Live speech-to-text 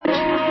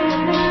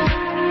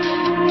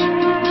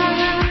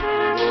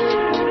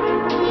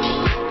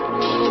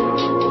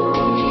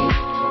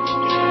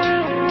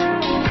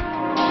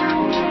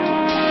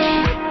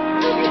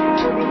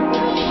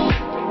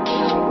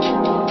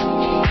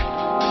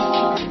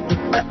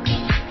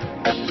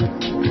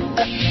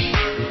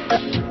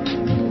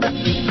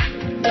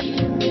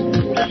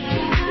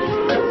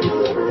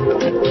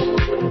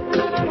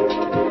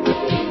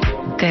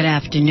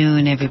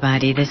afternoon,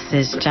 everybody. This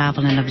is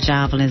Jovelyn of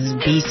Jovelyn's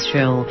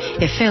Bistro.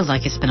 It feels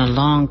like it's been a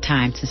long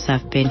time since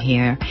I've been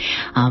here,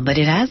 but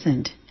it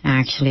hasn't,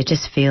 actually. It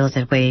just feels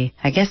that way.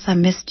 I guess I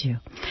missed you.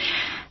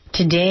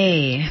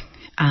 Today,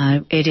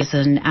 it is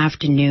an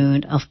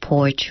afternoon of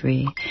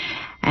poetry,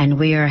 and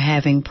we are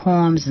having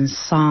poems and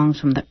songs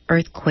from the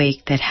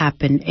earthquake that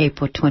happened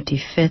April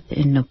 25th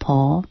in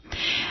Nepal.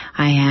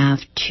 I have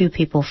two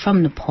people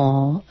from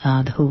Nepal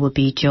who will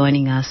be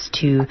joining us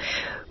to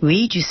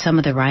read you some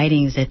of the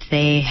writings that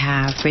they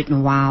have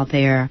written while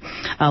there.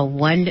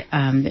 One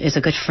is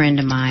a good friend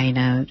of mine.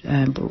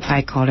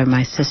 I call her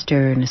my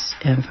sister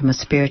from a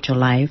spiritual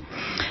life,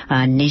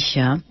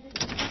 Nisha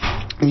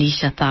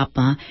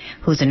Thapa,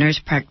 who's a nurse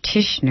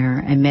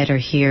practitioner. I met her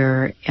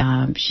here.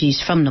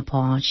 She's from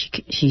Nepal.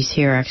 She's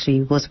here,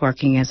 actually, was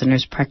working as a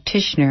nurse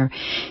practitioner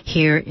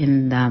here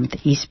in the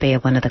East Bay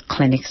of one of the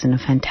clinics, and a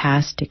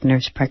fantastic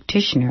nurse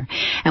practitioner.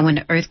 And when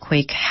the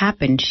earthquake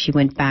happened, she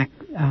went back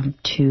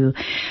to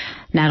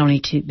not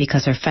only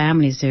because her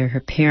family's there, her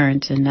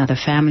parents and other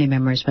family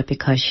members, but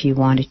because she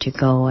wanted to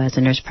go as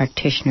a nurse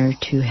practitioner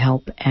to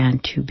help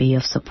and to be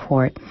of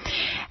support.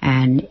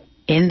 And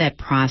in that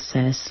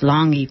process,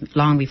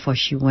 long before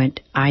she went,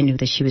 I knew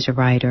that she was a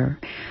writer,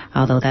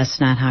 although that's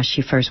not how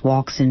she first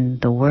walks in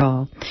the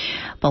world.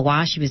 But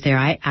while she was there,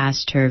 I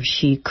asked her if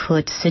she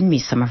could send me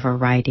some of her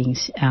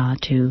writings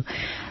to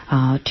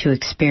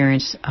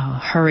experience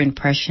her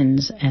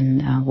impressions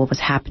and what was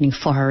happening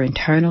for her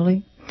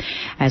internally,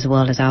 as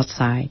well as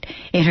outside.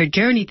 In her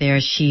journey there,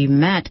 she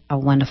met a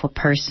wonderful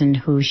person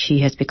who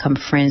she has become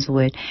friends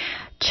with,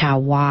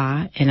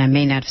 Chawa, and I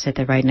may not have said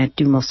that right, and I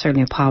do most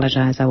certainly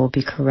apologize. I will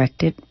be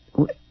corrected,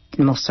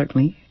 most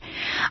certainly.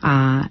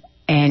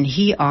 And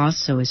he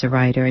also is a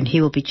writer, and he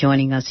will be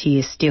joining us. He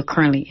is still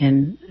currently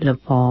in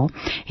Nepal.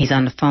 He's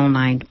on the phone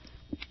line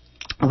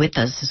with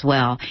us as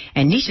well.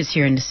 And Nisha's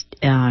here at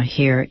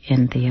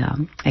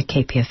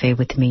KPFA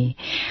with me.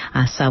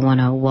 So I want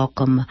to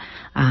welcome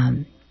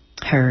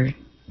her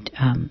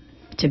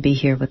to be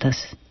here with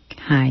us.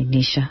 Hi,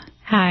 Nisha.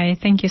 Hi,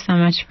 thank you so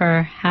much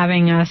for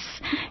having us.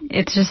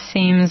 It just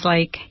seems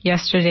like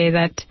yesterday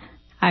that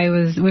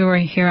we were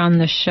here on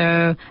the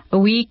show a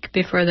week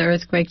before the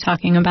earthquake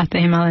talking about the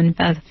Himalayan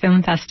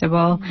Film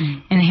Festival,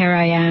 and here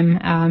I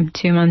am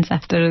 2 months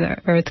after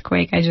the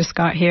earthquake. I just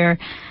got here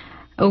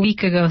a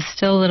week ago,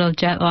 still a little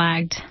jet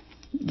lagged.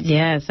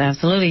 Yes,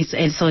 absolutely.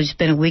 And so it's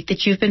been a week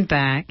that you've been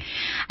back,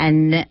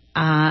 and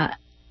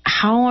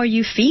how are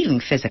you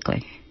feeling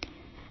physically?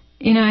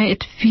 You know,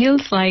 it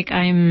feels like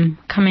I'm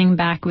coming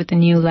back with a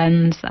new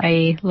lens.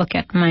 I look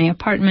at my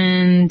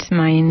apartment,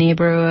 my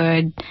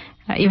neighborhood,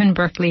 even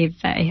Berkeley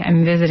that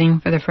I'm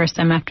visiting for the first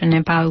time after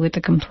Nepal with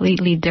a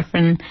completely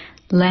different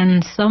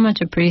lens. So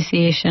much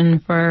appreciation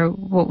for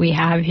what we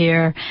have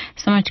here,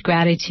 so much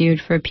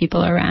gratitude for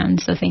people around.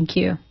 So thank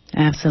you.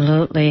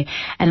 Absolutely.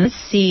 And let's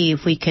see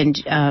if we can,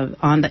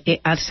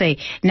 I'll say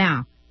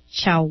now,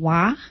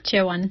 Chewan.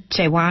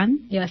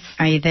 Yes.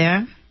 Are you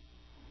there?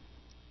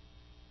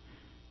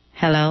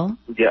 Hello?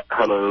 Yeah,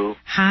 hello.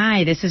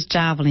 Hi, this is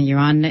Jovelyn. You're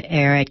on the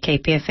air at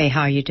KPFA.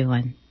 How are you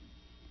doing?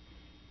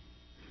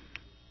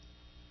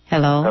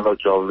 Hello? Hello,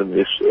 Jovelyn.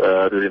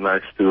 It's really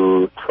nice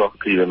to talk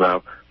to you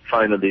now.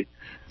 Finally.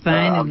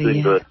 I'm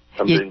doing good.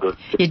 Doing good.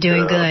 You're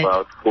doing good.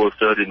 About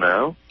 4:30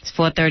 now. It's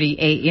 4:30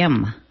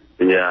 a.m.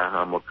 Yeah,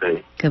 I'm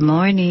okay. Good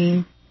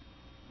morning.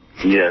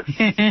 Yes.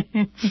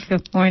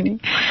 Good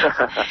morning.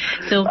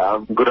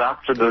 Good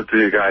afternoon to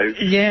you guys.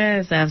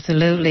 Yes,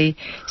 absolutely.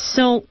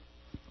 So,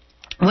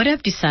 what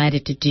I've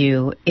decided to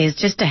do is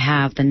just to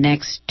have the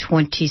next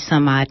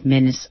 20-some-odd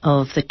minutes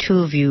of the two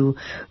of you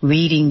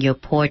reading your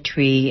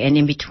poetry, and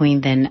in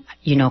between then,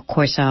 of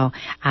course, I'll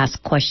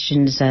ask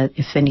questions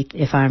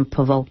if I'm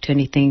provoked to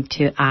anything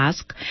to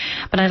ask.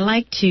 But I'd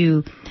like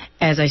to,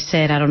 as I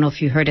said, I don't know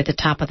if you heard at the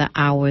top of the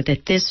hour,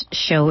 that this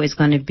show is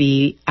going to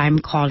be, I'm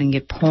calling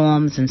it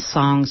Poems and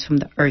Songs from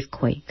the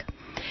Earthquake.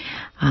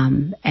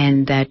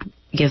 And that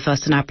give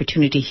us an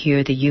opportunity to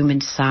hear the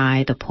human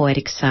side, the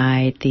poetic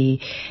side,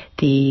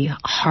 the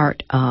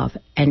heart of.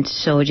 And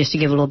so just to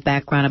give a little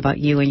background about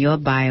you and your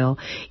bio,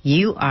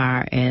 you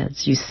are,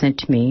 as you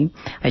sent me,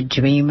 a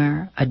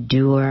dreamer, a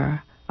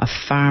doer, a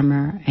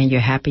farmer, and you're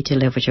happy to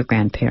live with your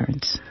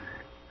grandparents.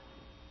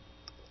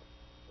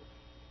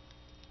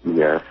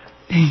 Yes.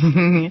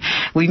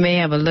 We may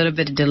have a little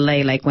bit of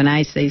delay, like when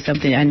I say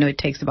something, I know it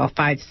takes about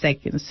 5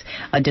 seconds,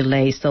 a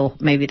delay, so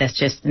maybe that's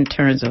just in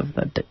terms of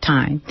the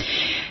time.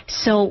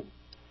 So,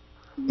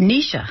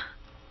 Nisha.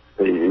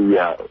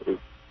 Yeah.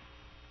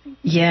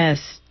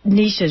 Yes,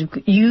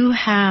 Nisha, you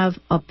have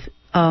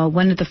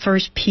one of the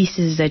first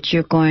pieces that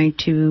you're going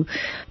to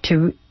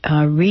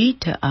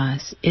read to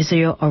us. Is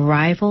your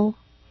arrival?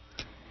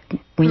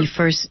 When you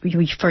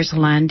first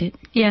landed?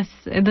 Yes,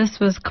 this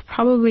was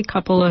probably a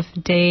couple of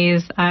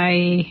days.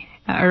 I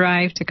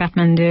arrived to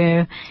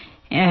Kathmandu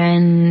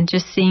and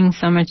just seeing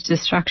so much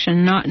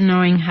destruction, not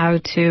knowing how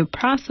to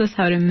process,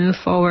 how to move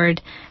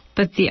forward.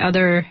 But the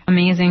other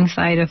amazing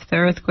side of the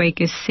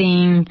earthquake is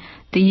seeing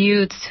the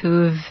youths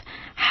who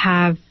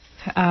have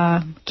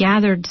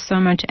gathered so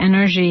much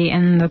energy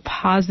and the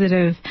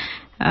positive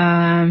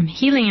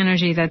healing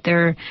energy that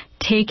they're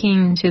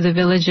taking to the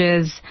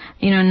villages,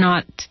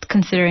 not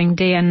considering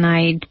day and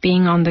night,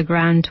 being on the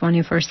ground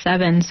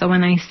 24/7. So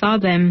when I saw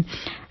them,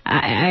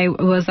 I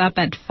was up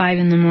at 5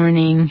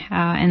 a.m,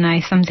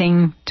 and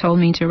something told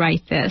me to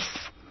write this.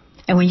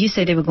 And when you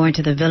say they were going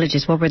to the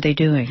villages, what were they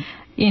doing?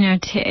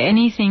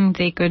 Anything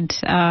they could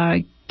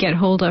get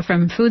hold of,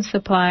 from food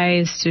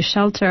supplies to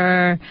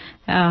shelter,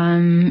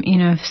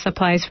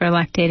 supplies for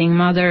lactating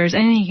mothers,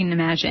 anything you can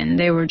imagine.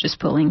 They were just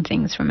pulling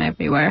things from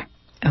everywhere.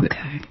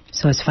 Okay.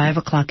 So it's 5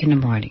 o'clock in the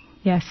morning.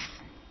 Yes.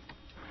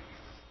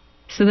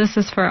 So this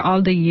is for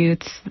all the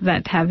youths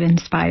that have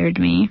inspired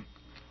me.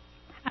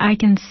 I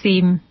can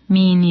see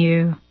me in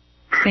you,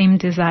 same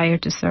desire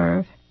to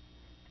serve.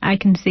 I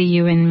can see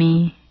you in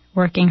me,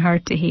 working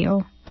hard to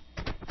heal,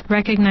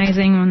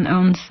 recognizing one's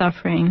own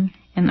suffering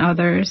in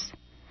others,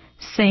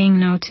 saying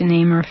no to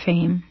name or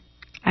fame.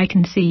 I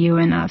can see you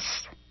in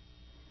us.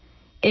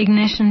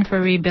 Ignition for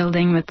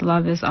rebuilding with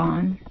love is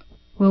on.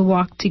 We'll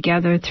walk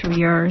together through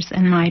yours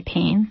and my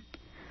pain.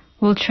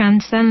 We'll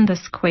transcend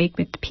this quake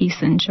with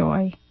peace and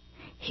joy,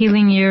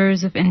 healing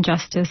years of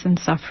injustice and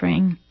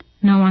suffering.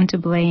 No one to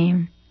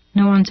blame,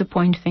 no one to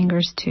point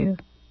fingers to.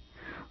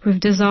 We've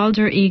dissolved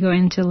our ego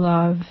into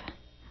love.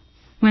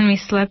 When we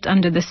slept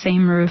under the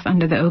same roof,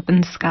 under the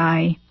open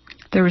sky,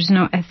 there was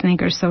no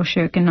ethnic or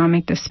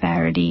socioeconomic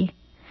disparity.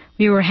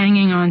 We were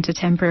hanging on to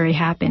temporary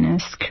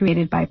happiness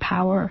created by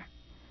power.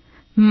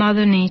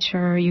 Mother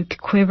Nature, you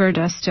quivered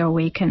us to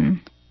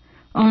awaken,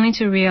 only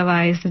to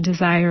realize the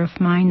desire of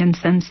mind and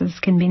senses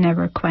can be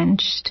never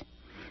quenched.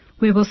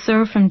 We will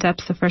serve from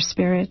depths of our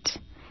spirit,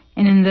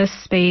 and in this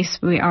space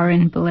we are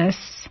in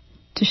bliss,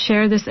 to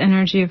share this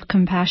energy of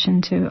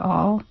compassion to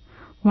all,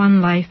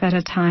 one life at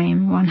a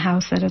time, one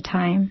house at a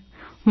time,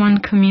 one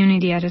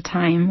community at a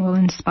time will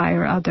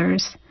inspire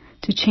others.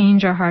 To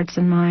change our hearts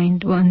and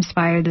mind will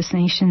inspire this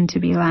nation to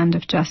be a land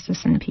of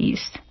justice and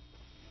peace.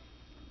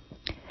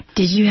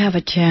 Did you have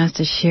a chance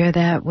to share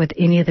that with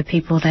any of the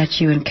people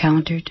that you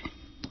encountered?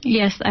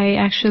 Yes, I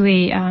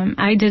actually,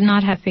 I did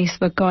not have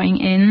Facebook going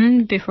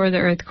in before the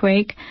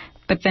earthquake,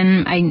 but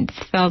then I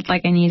felt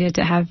like I needed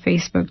to have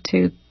Facebook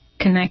to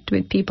connect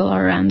with people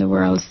around the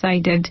world, so I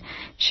did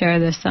share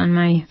this on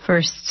my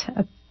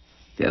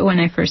when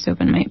I first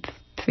opened my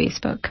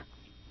Facebook.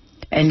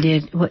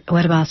 And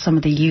what about some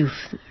of the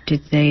youth?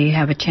 Did they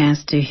have a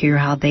chance to hear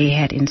how they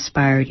had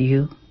inspired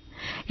you?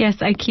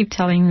 Yes, I keep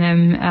telling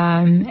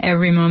them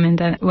every moment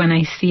that when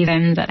I see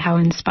them, that how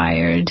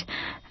inspired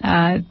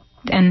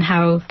and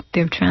how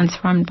they've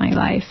transformed my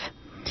life.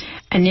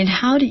 And then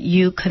how did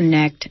you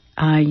connect,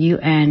 you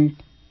and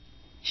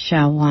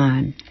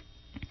Shawan?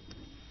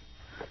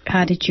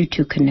 How did you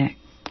two connect?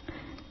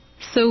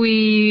 So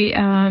we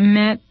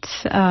met,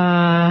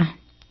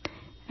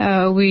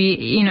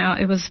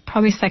 it was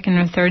probably second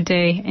or third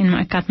day in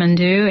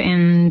Kathmandu,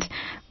 and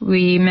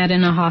we met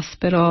in a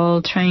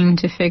hospital trying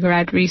to figure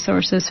out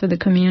resources for the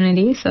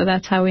community. So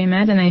that's how we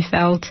met, and I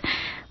felt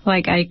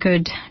like I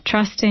could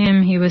trust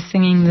him. He was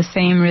singing the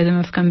same rhythm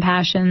of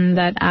compassion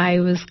that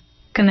I was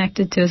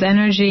connected to his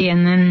energy,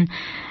 and then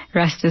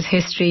rest is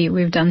history.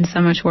 We've done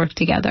so much work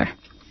together.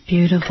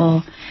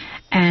 Beautiful.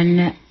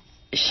 And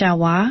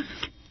Shawan?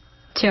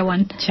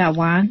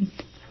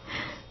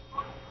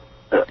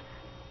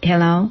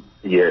 Hello?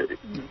 Yeah,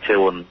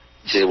 Chewan.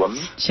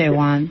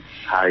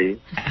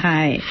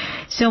 Hi.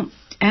 So,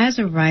 as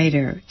a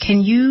writer,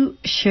 can you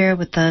share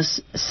with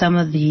us some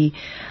of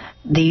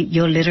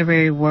your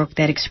literary work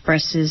that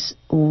expresses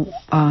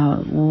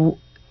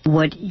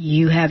what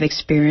you have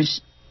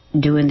experienced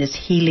during this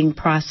healing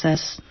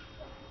process?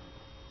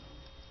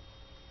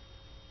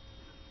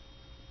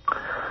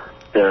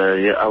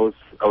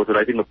 I was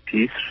writing a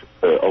piece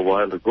a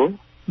while ago.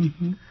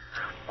 Mm-hmm.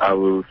 I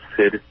will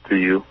share it to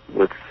you.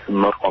 It's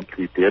not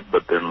complete yet,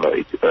 but then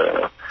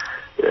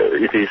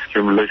it is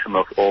accumulation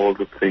of all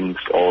the things,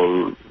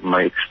 all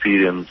my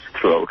experience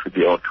throughout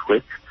the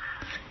earthquake,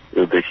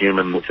 the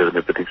human nature and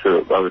everything.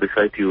 So I will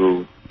recite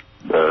you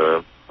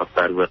a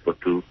paragraph or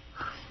two.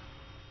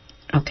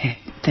 Okay,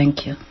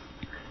 thank you.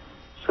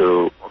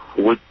 So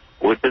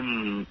we've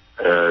been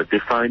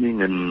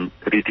defining and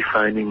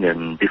redefining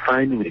and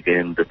defining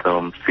again the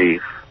term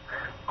safe,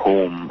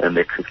 home, and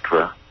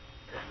etc.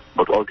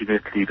 But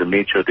ultimately, the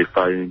nature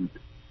defined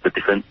the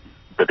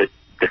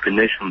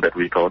definition that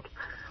we thought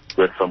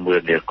were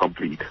somewhere near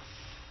complete.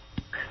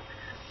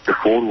 The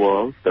four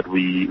walls that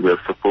we were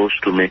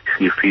supposed to make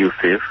you feel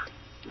safe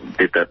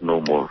did that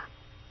no more.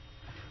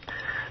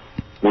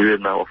 We are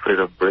now afraid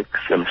of bricks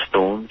and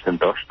stones and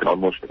dust and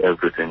almost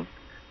everything,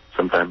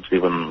 sometimes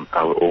even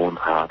our own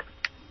heart.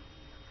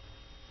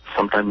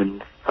 Sometimes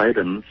in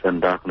silence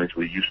and darkness,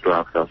 we used to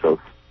ask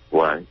ourselves,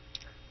 why?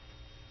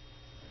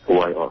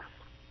 Why us?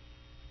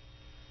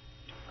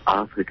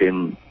 Ask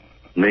again,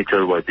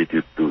 nature, why did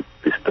you do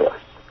this to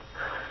us?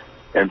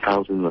 And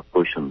thousands of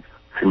questions,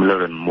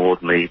 similar and more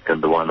naive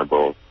than the one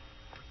above.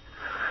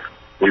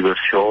 We were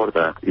sure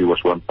that it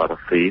was one part of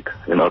fate,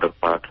 another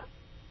part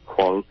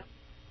fault,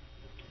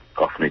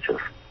 of nature.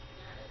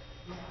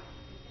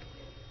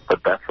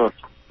 But that's not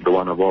the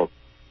one above.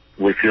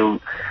 We feel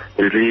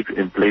relief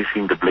in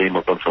placing the blame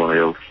upon someone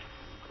else.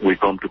 We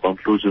come to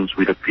conclusions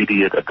with a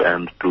pity at the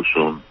end too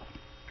soon.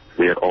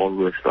 We are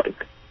always right.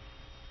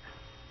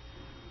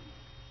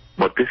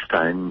 But this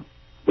time,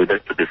 we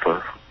beg to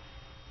differ.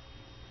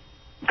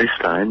 This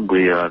time,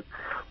 we are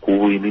who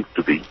we need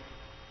to be.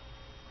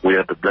 We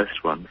are the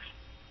blessed ones.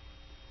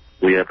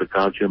 We are the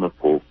guardian of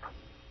hope.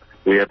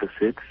 We are the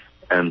seeds,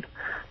 and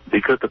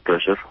bigger the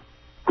pressure,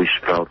 we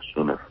sprout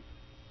sooner.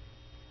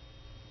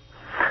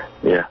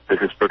 Yeah, this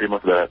is pretty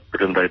much what I'm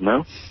doing right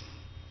now.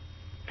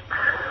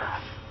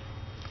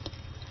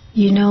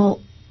 You know,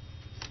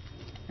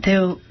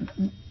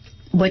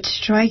 what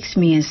strikes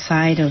me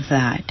inside of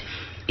that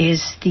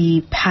is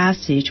the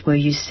passage where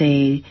you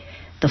say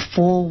the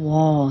four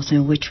walls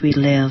in which we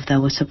live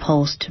that were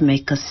supposed to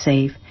make us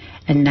safe,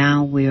 and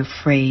now we're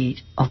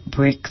afraid of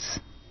bricks,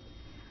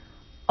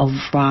 of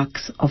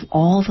rocks, of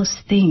all those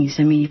things.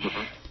 I mean,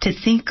 to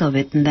think of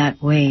it in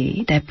that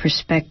way, that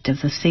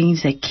perspective, the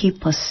things that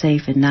keep us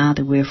safe, and now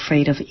that we're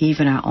afraid of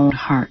even our own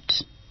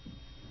hearts.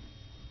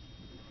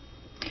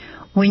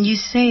 When you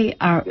say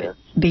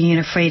being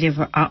afraid of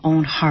our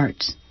own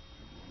hearts,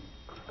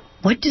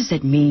 what does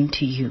it mean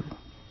to you?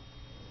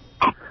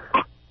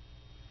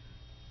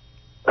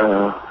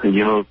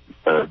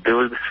 There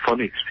was this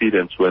funny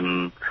experience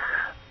when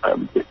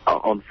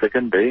on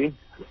second day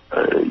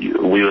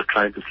we were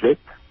trying to sleep.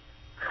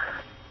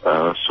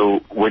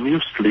 So when you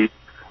sleep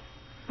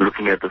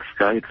looking at the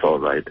sky, it's all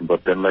right.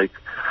 But then, like,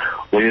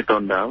 when you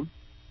turn down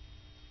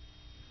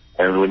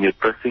and when you're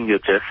pressing your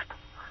chest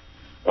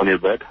on your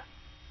bed,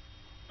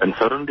 and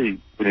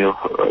suddenly,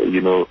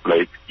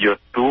 like, you're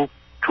too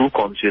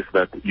conscious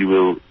that you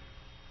will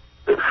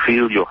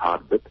feel your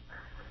heartbeat,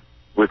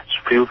 which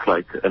feels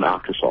like an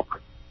aftershock.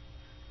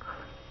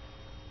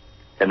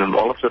 And then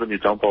all of a sudden you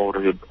jump off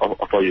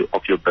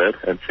your bed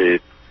and say,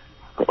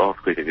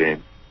 earthquake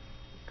again.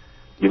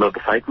 You know,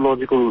 the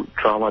psychological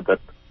trauma that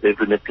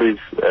every Nepalese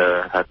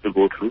had to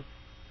go through.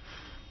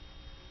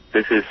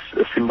 This is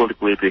a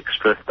symbolic way to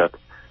express that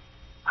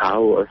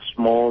how a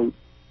small,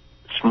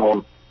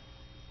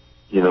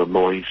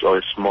 noise or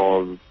a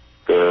small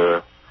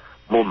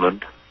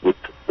movement would,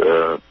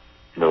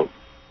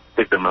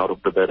 take them out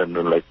of the bed and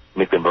then, like,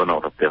 make them run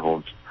out of their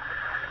homes.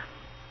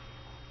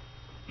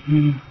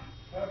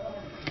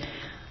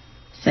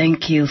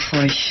 Thank you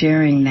for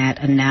sharing that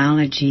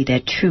analogy,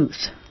 that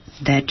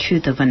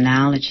truth of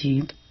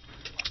analogy.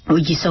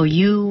 So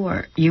you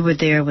were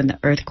there when the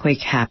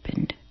earthquake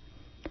happened.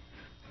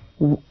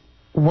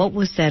 What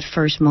was that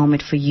first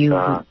moment for you?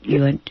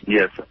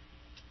 Yes.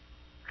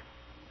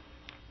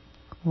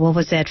 What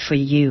was that for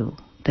you,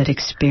 that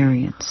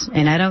experience?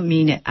 And I don't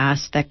mean to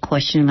ask that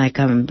question like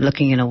I'm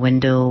looking in a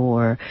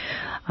window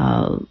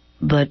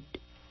but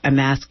I'm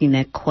asking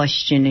that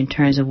question in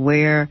terms of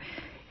where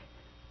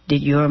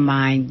did your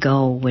mind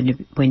go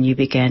when you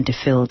began to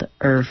feel the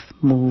earth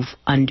move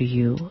under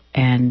you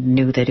and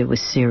knew that it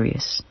was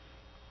serious?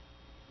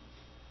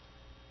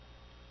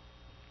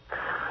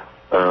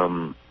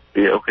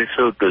 Okay,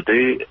 so the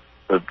day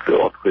the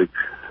earthquake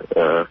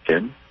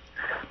came,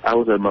 I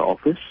was at my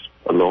office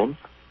alone.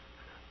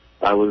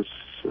 I was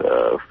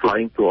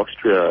flying to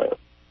Austria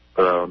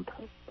around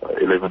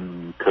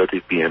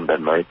 11:30 p.m.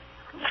 that night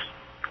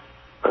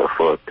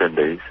for 10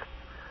 days.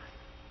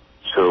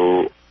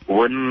 So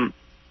when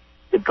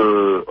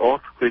the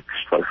earthquake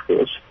struck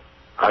first,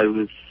 I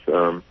was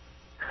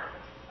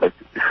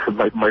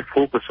my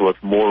focus was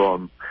more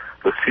on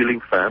the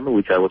ceiling fan,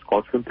 which I was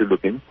constantly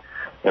looking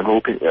and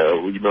hoping,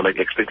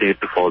 expecting it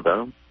to fall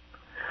down.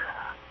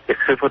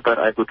 Except for that,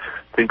 I could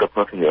think of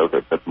nothing else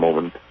at that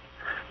moment.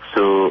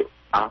 So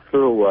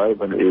after a while,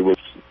 when it was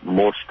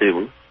more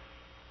stable,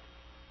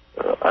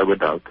 I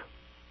went out.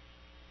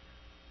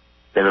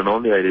 And then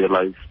only I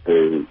realized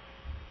the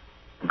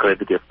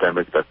gravity of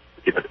damage that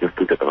it had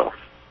inflicted on us.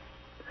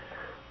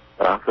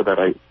 After that,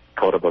 I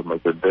thought about my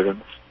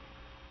grandparents,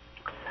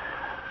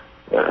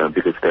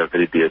 because they are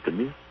very dear to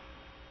me.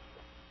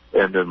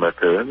 And then my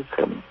parents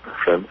and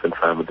friends and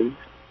family.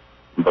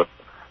 But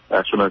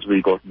as soon as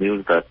we got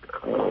news that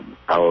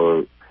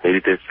our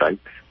heritage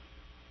sites,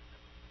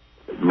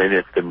 many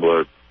of them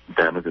were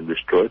damaged and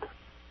destroyed,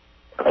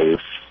 I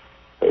was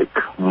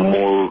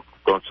more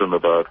concerned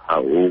about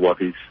how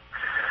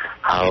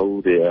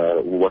they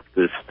are, what's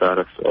the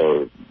status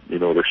or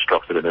the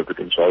structure and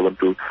everything. So I went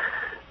to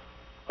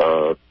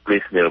a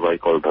place nearby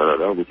called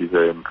Dharara, which is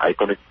an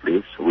iconic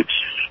place, which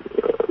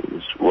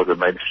was a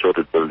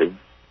 9-story building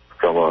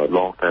from a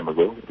long time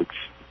ago, which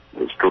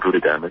was totally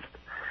damaged,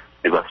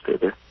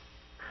 devastated.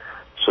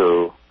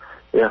 So,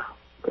 it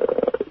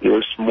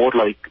was more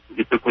like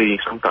it took me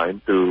some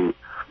time to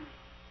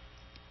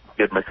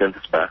get my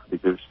senses back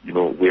because,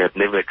 we had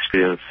never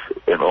experienced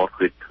an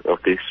earthquake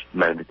of this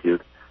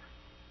magnitude.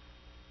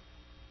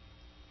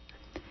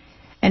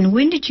 And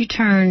when did you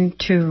turn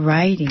to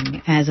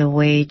writing as a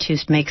way to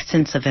make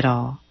sense of it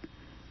all?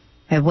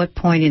 At what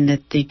point in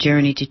the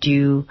journey did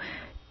you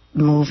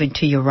move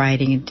into your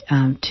writing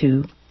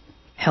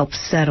help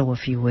settle,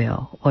 if you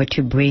will, or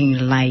to bring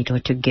light or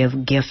to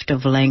give gift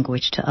of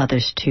language to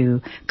others to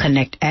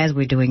connect as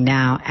we're doing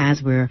now,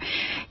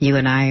 you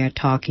and I are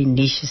talking,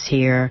 Nisha's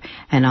here,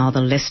 and all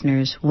the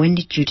listeners. When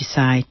did you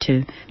decide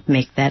to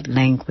make that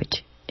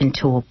language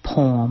into a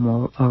poem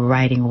or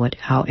writing,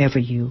 whatever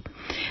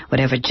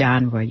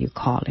genre you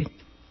call it?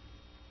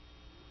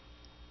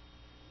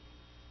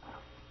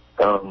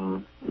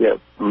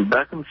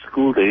 Back in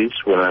school days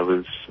when I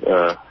was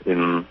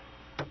in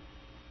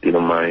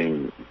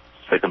my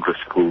secondary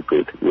school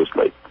grade, it was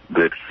like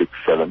grade 6,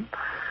 7.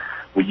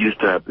 We used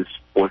to have these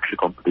poetry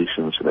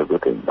competitions and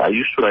everything. I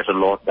used to write a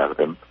lot back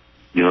then.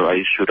 I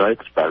used to write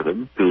back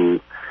then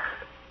to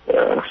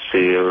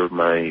share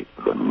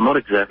not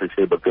exactly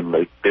say, but then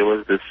like there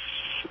was this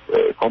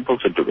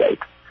compulsion to write.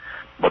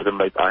 But then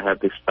like I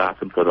had this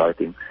passion for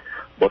writing.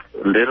 But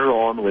later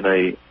on when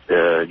I,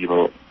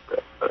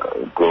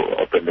 grow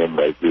up and then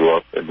like grew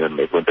up and then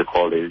like went to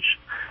college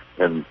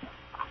and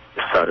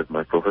started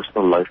my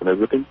professional life and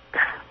everything,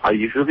 I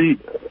usually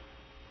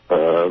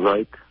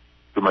write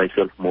to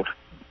myself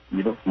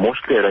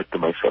mostly I write to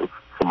myself,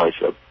 for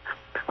myself.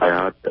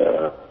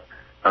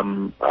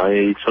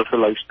 I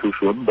socialize too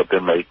soon, but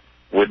then like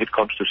when it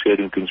comes to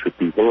sharing things with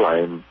people,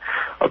 I'm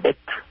a bit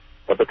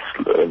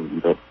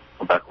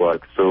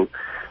backward. So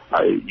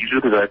I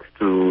usually write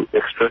to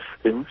express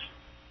things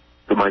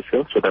to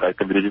myself so that I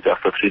can read it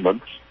after 3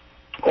 months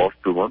or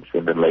 2 months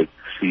and then like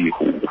see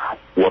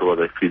what was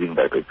I feeling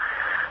that day.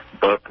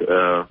 But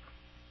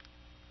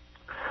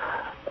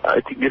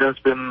I think it has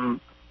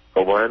been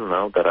a while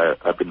now that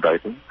I've been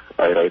writing.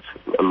 I write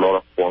a lot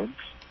of poems.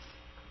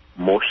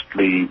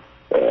 Mostly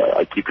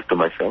I keep it to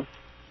myself.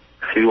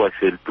 Few I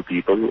share it to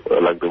people,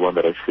 like the one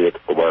that I shared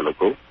a while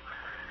ago.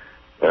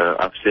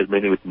 I've shared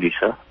many with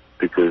Nisha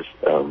because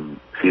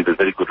she's a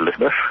very good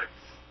listener.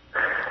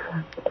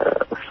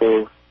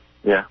 So,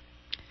 yeah,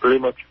 pretty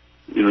much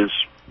the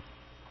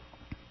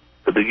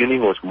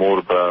beginning was more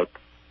about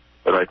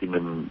writing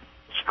in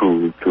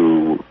school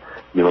to,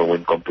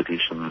 win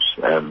competitions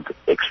and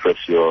express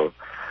your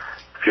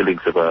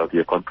feelings about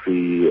your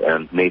country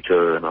and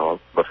nature and all.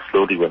 But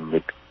slowly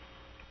when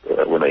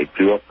I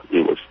grew up,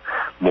 it was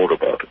more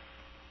about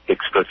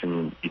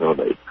expressing,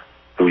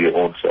 to your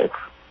own self.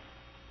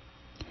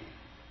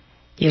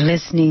 You're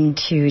listening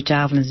to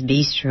Jovelyn's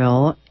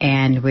Bistro,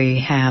 and we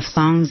have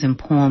songs and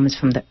poems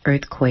from the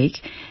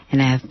earthquake.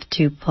 And I have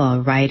 2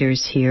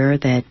 writers here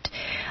that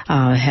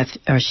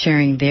are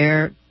sharing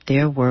their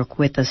work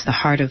with us, the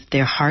heart of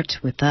their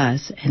hearts with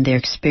us and their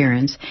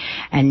experience.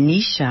 And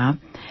Nisha,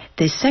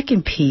 the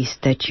second piece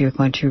that you're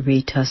going to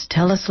read to us,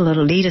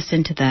 lead us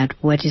into that.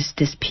 What is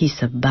this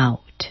piece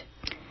about?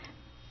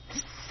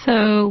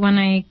 So when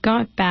I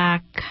got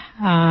back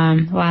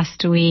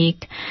last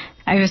week,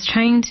 I was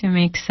trying to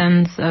make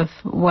sense of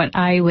what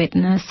I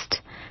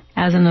witnessed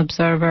as an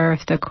observer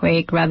of the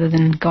quake rather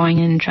than going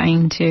in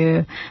trying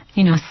to,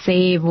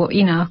 save,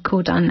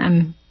 quote on,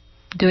 I'm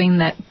doing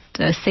that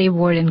save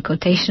word in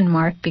quotation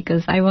mark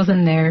because I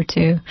wasn't there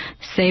to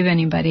save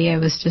anybody. I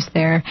was just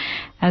there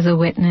as a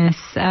witness.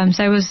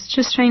 So I was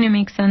just trying to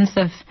make sense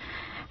of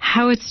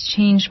how it's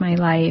changed my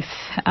life.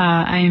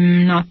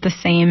 I'm not the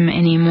same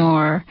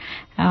anymore.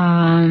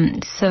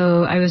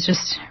 So I was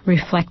just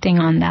reflecting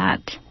on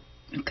that.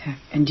 Okay.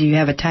 And do you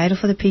have a title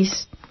for the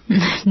piece?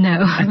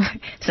 No. Okay.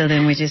 So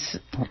then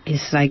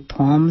it's like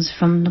poems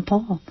from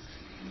Nepal.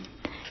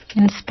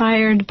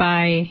 Inspired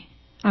by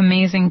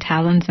amazing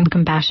talents and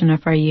compassion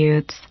of our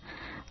youths,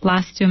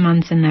 last 2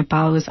 months in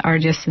Nepal was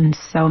arduous in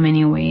so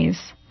many ways,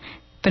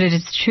 but it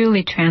has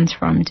truly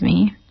transformed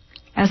me.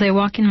 As I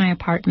walk in my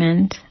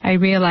apartment, I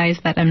realize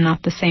that I'm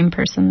not the same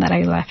person that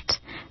I left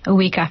a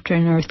week after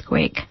an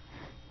earthquake.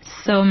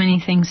 So many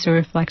things to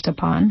reflect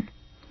upon.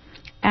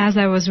 As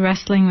I was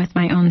wrestling with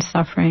my own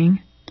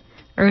suffering,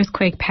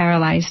 earthquake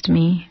paralyzed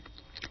me,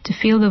 to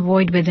feel the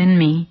void within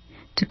me,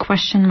 to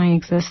question my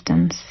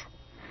existence.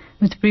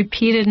 With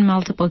repeated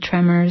multiple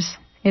tremors,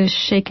 it has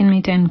shaken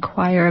me to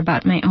inquire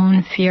about my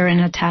own fear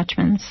and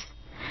attachments.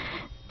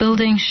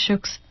 Buildings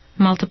shook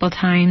multiple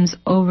times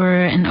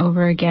over and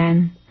over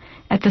again.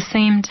 At the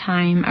same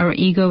time, our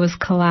ego was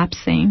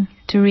collapsing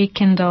to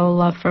rekindle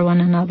love for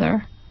one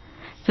another.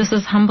 This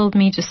has humbled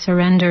me to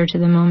surrender to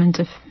the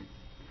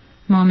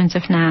moments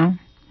of now.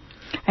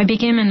 I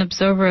became an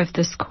observer of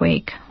this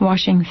quake,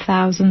 watching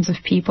thousands of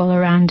people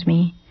around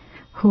me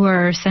who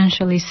are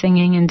essentially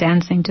singing and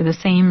dancing to the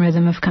same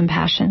rhythm of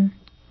compassion.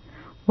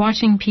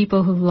 Watching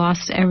people who've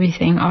lost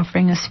everything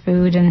offering us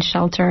food and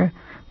shelter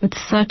with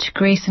such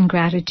grace and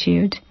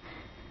gratitude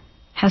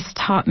has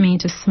taught me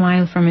to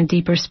smile from a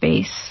deeper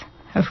space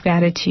of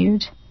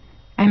gratitude.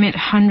 I met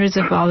hundreds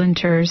of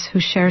volunteers who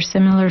share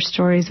similar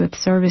stories, with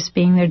service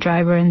being their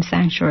driver and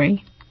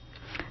sanctuary.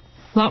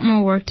 A lot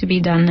more work to be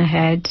done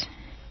ahead.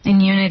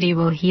 In unity,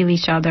 we'll heal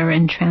each other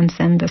and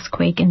transcend this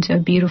quake into a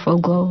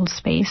beautiful global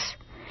space.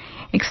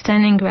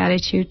 Extending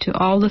gratitude to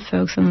all the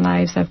folks and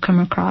lives I've come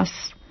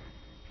across,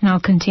 and I'll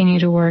continue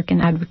to work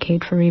and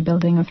advocate for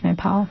rebuilding of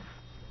Nepal.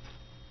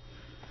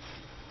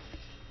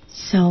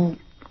 So,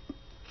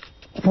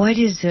 What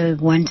is the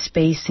one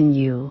space in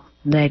you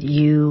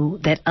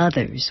that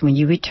others, when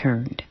you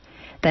returned,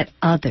 that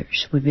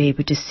others would be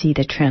able to see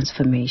the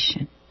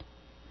transformation?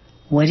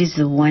 What is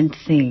the one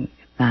thing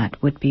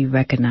that would be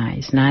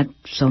recognized? Not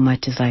so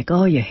much as like,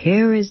 oh, your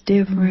hair is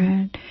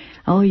different,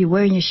 oh, you're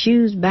wearing your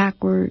shoes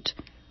backwards,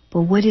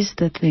 but what is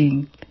the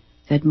thing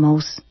that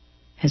most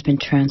has been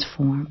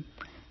transformed?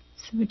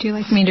 So would you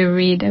like me to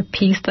read a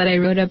piece that I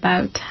wrote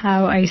about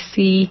how I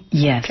see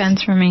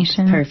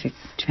transformation? Perfect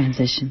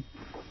transition.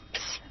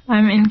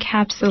 I'm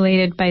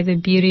encapsulated by the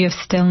beauty of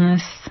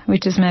stillness,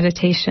 which is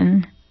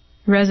meditation,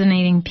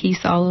 resonating peace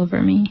all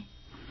over me.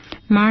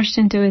 Marched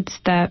into its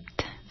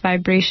depth,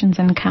 vibrations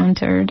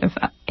encountered of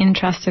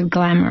entrusted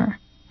glamour,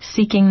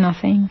 seeking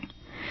nothing,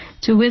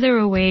 to wither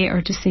away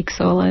or to seek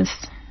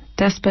solace,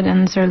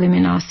 despotence or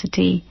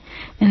luminosity,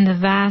 in the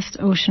vast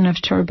ocean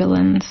of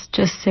turbulence,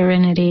 just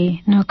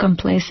serenity, no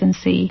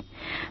complacency,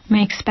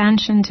 my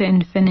expansion to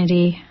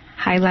infinity,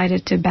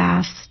 highlighted to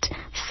vast,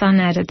 sun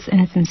at its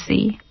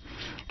infancy.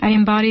 I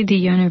embody the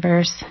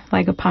universe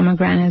like a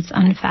pomegranate's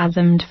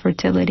unfathomed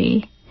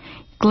fertility.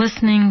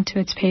 Glistening to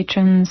its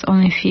patrons,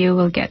 only few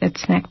will get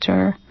its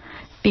nectar.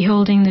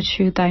 Beholding the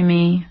truth I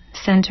may,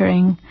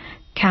 centering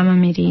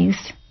calamities.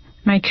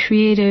 My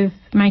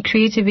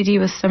creativity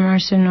was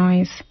submerged in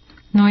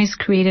noise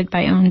created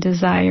by own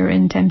desire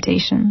and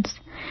temptations.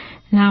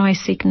 Now I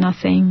seek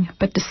nothing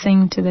but to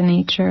sing to the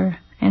nature,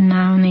 and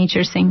now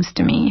nature sings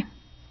to me.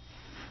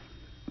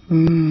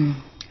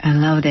 I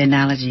love the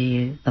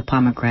analogy, the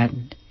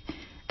pomegranate.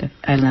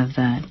 I love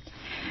that.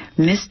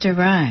 Mr.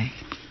 Rai.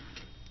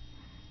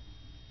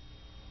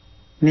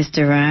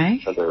 Mr. Rai?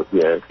 Hello,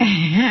 yes.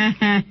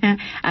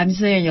 I'm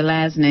saying your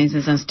last name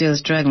since I'm still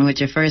struggling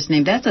with your first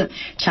name. That's a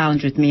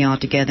challenge with me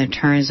altogether in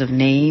terms of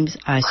names.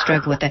 I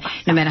struggle with that.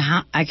 No matter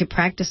how, I could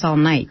practice all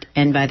night,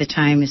 and by the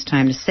time it's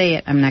time to say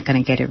it, I'm not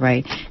going to get it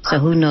right. So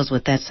who knows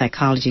what that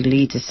psychology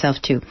leads itself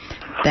to.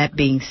 That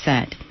being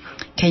said,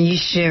 can you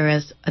share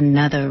us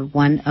another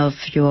one of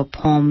your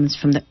poems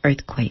from the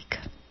earthquake?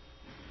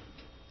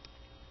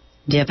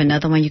 Do you have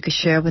another one you could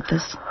share with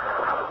us?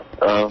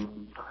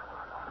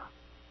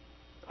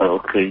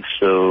 Okay,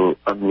 so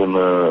I'm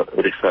gonna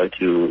recite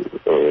you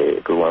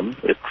the one.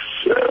 It's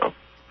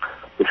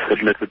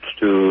related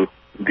to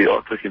the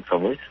earthquake in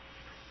some ways,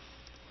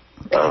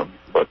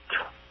 but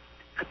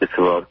it's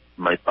about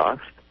my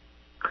past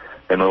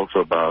and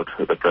also about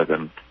the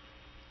present.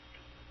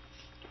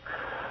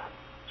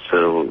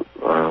 So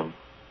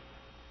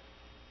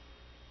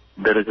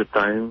there is a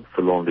time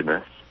for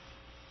loneliness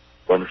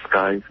when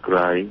skies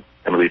cry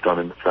and we turn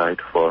inside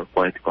for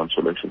quiet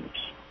consolations,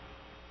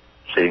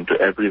 saying to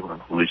everyone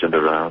who isn't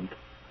around,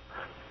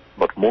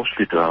 but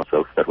mostly to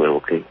ourselves, that we're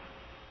okay.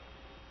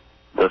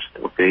 Just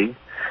okay.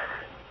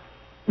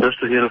 Just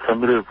to hear a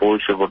familiar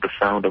voice about the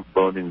sound of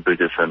burning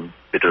bridges and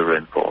bitter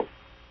rainfall.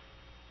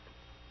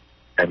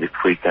 And if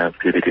we can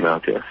feel it in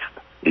our chest,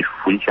 if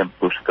we can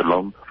push the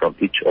lump from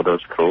each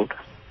other's throat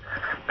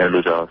and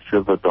lose our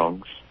silver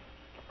tongues,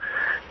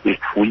 if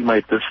we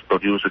might just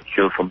produce a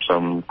cure from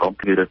some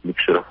complicated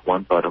mixture of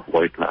one part of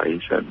white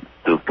lies and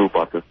two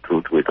parts of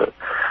truth with a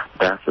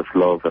dash of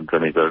love and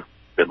vinegar,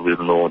 then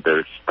we'll know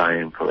there's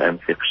time for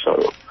endless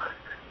sorrow.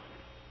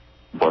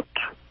 But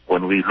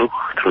when we look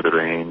through the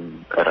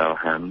rain at our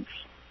hands,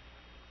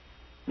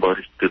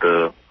 buried to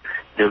the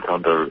guilt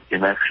under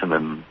inaction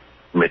and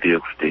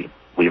mediocrity,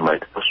 we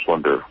might just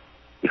wonder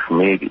if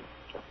maybe,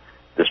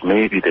 just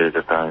maybe there's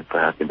a time for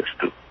happiness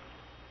too.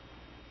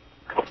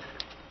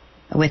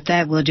 With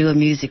that, we'll do a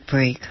music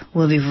break.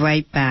 We'll be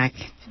right back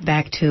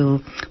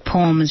to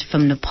Poems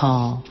from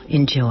Nepal.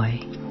 Enjoy.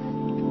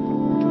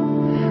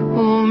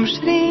 Om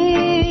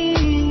Shri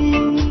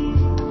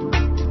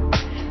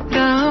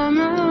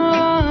Rama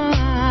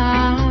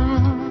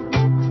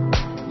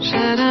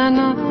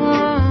Sharana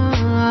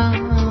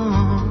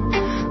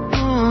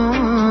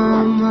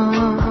Om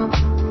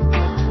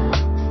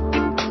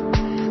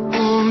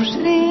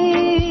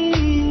Shri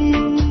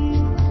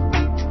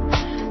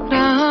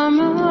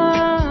Rama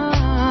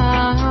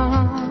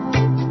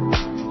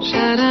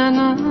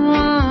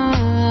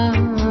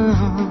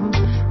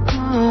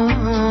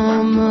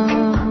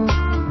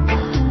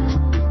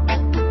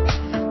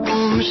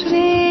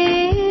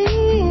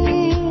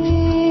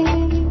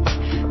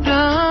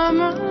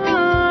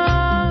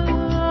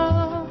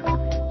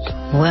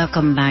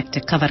Welcome back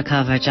to Cover to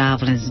Cover,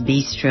 Jovelyn's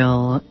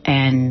Bistro.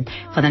 And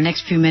for the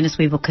next few minutes,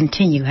 we will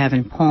continue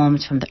having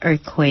poems from the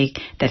earthquake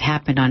that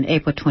happened on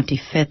April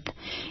 25th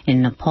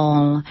in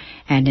Nepal.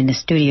 And in the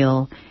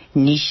studio,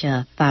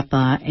 Nisha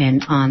Thapa,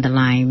 and on the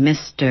line,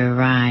 Mr.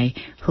 Rai,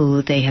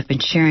 who they have been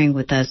sharing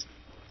with us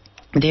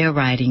their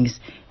writings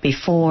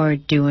before,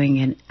 during,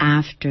 and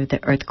after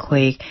the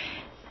earthquake,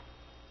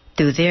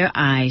 through their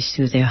eyes,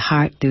 through their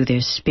heart, through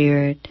their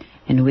spirit,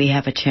 and we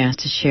have a chance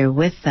to share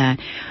with that.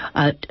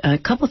 A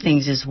couple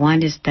things is,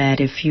 one is that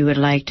if you would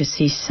like to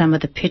see some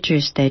of the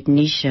pictures that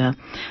Nisha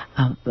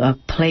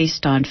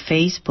placed on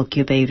Facebook,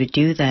 you'll be able to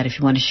do that if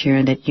you want to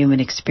share that human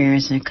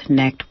experience and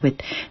connect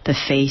with the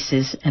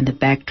faces and the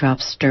backdrop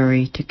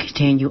story to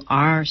continue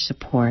our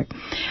support.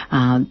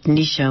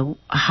 Nisha,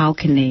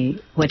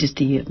 what is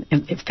the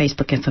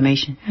Facebook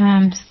information?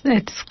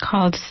 It's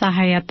called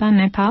Sahayata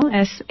Nepal,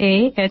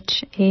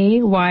 Sahayeta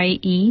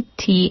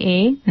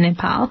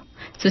Nepal.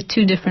 So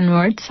 2 different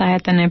words,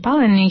 Sahayata Nepal,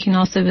 and you can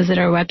also visit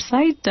our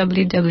website,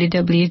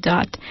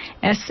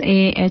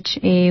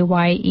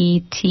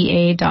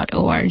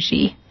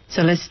 www.sahayeta.org.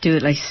 So let's do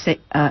it like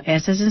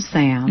S as in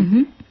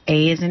Sam,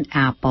 A as in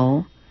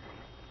Apple,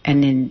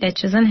 and then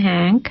H as in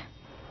Hank.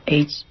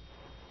 H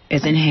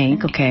as in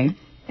Hank, okay.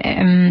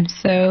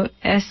 So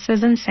S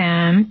as in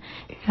Sam,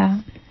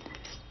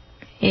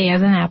 A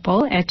as in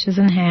Apple, H as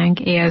in Hank,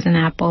 A as in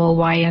Apple,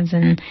 Y as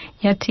in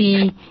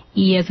Yeti,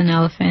 E as in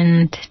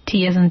Elephant,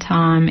 T as in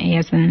Tom, A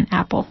as in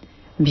Apple.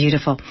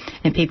 Beautiful.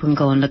 And people can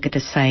go and look at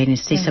the site and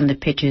see some of the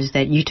pictures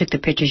that you took the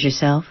pictures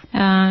yourself?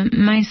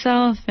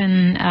 Myself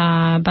and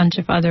a bunch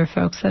of other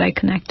folks that I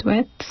connect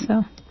with.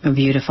 So.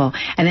 Beautiful.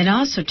 And then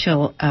also,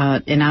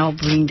 and I'll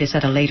bring this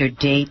at a later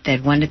date,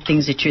 that one of the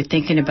things that you're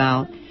thinking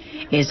about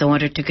is, in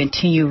order to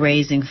continue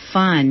raising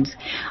funds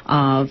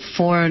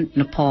for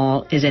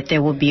Nepal, is that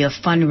there will be a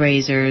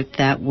fundraiser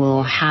that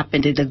will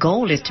happen. The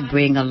goal is to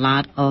bring a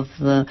lot of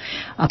the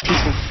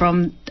people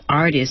from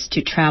artists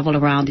to travel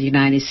around the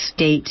United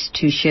States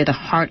to share the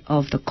heart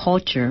of the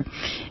culture,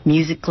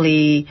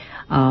 musically,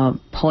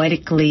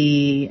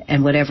 poetically,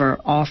 and whatever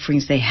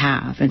offerings they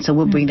have. And so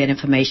we'll bring that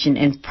information,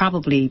 and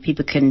probably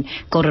people can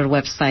go to the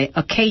website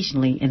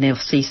occasionally and they'll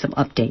see some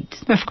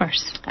updates. Of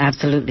course.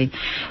 Absolutely.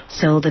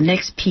 So the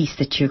next piece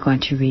that you're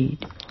going to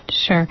read.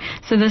 Sure.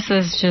 So this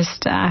is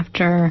just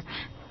after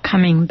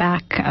coming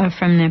back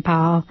from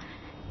Nepal,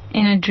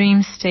 in a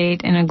dream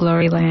state in a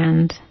glory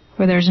land,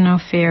 where there's no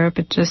fear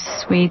but just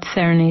sweet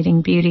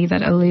serenading beauty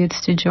that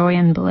alludes to joy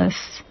and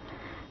bliss,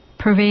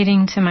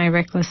 pervading to my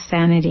reckless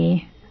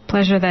sanity,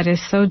 pleasure that is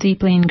so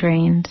deeply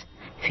ingrained,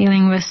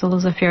 feeling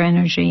whistles of your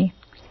energy,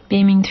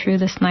 beaming through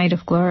this night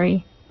of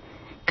glory.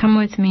 Come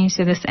with me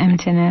to this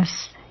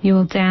emptiness. You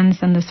will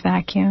dance in this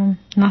vacuum,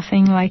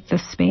 nothing like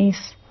this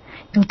space.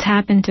 You'll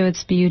tap into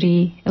its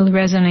beauty. It'll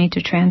resonate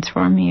to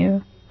transform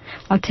you.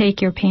 I'll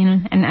take your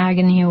pain and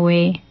agony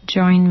away.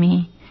 Join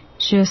me,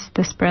 just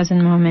this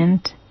present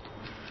moment.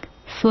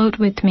 Float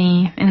with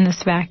me in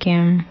this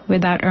vacuum,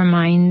 without our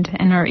mind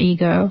and our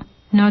ego.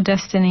 No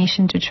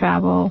destination to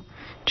travel,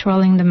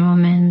 trolling the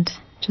moment,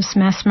 just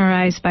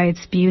mesmerized by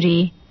its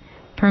beauty,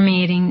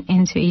 permeating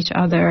into each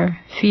other,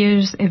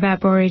 fears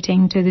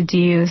evaporating to the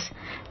dews,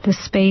 the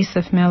space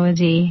of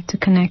melody to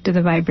connect to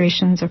the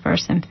vibrations of our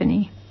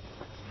symphony.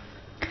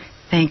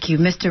 Thank you.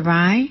 Mr.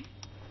 Rai?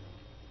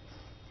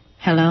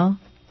 Hello?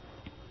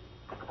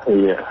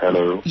 Yeah,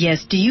 hello.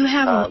 Yes. Do you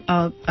have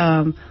a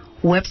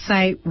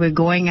website? We're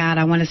going out.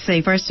 I want to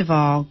say, first of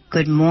all,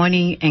 good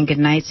morning and good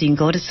night, so you can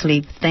go to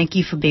sleep. Thank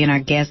you for being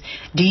our guest.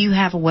 Do you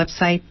have a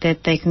website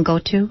that they can go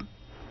to?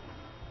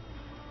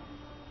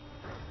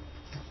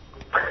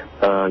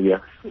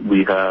 Yes,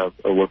 we have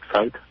a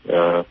website.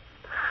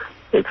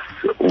 It's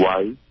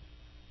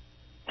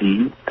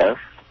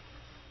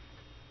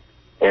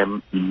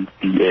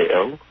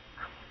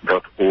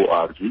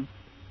ydfmepal.org.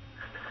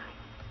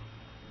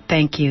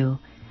 Thank you.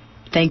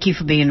 Thank you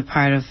for being a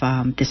part of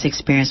this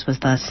experience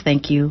with us.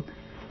 Thank you,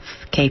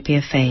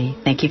 KPFA.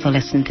 Thank you for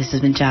listening. This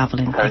has been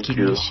Jovelyn. Thank you,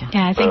 Nisha.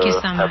 Yeah, thank you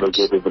so much. Have a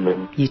good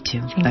evening. You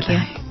too. Thank Bye-bye. you.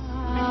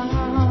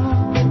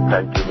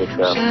 Thank you, Nisha.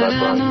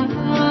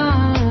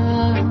 Bye-bye.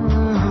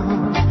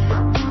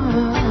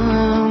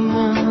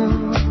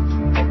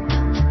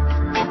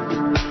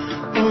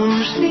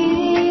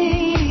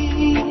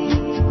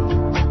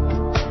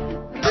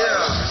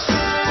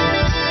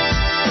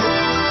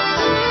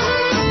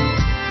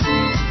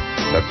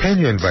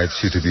 Pena invites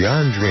you to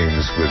Beyond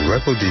Dreams with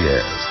Repo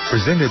Diaz,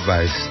 presented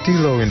by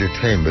Stilo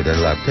Entertainment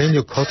and La Pena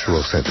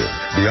Cultural Center.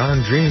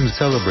 Beyond Dreams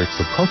celebrates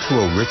the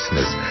cultural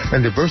richness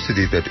and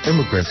diversity that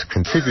immigrants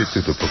contribute to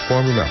the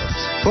performing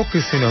arts.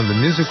 Focusing on the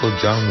musical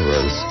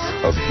genres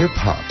of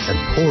hip-hop and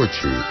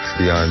poetry,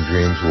 Beyond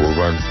Dreams will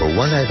run for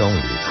one night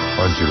only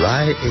on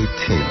July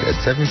 18th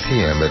at 7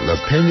 p.m. at La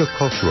Pena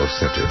Cultural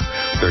Center,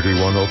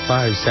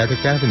 3105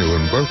 Shattuck Avenue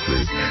in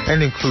Berkeley,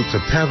 and includes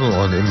a panel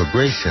on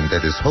immigration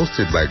that is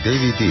hosted by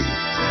Davey D.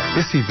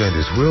 This event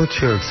is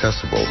wheelchair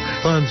accessible.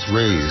 Funds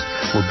raised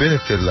will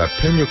benefit La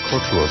Pena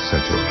Cultural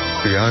Center.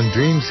 Beyond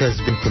Dreams has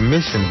been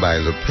commissioned by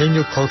La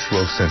Pena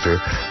Cultural Center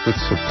with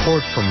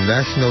support from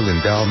National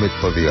Endowment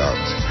for the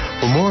Arts.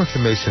 For more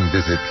information,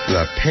 visit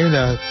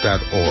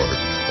lapena.org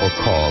or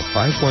call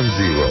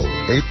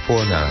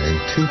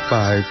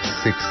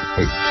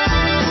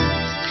 510-849-2568.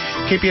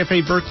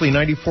 KPFA Berkeley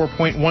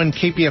 94.1,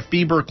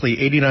 KPFB Berkeley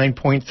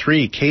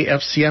 89.3,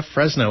 KFCF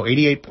Fresno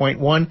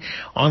 88.1,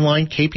 online KPFA.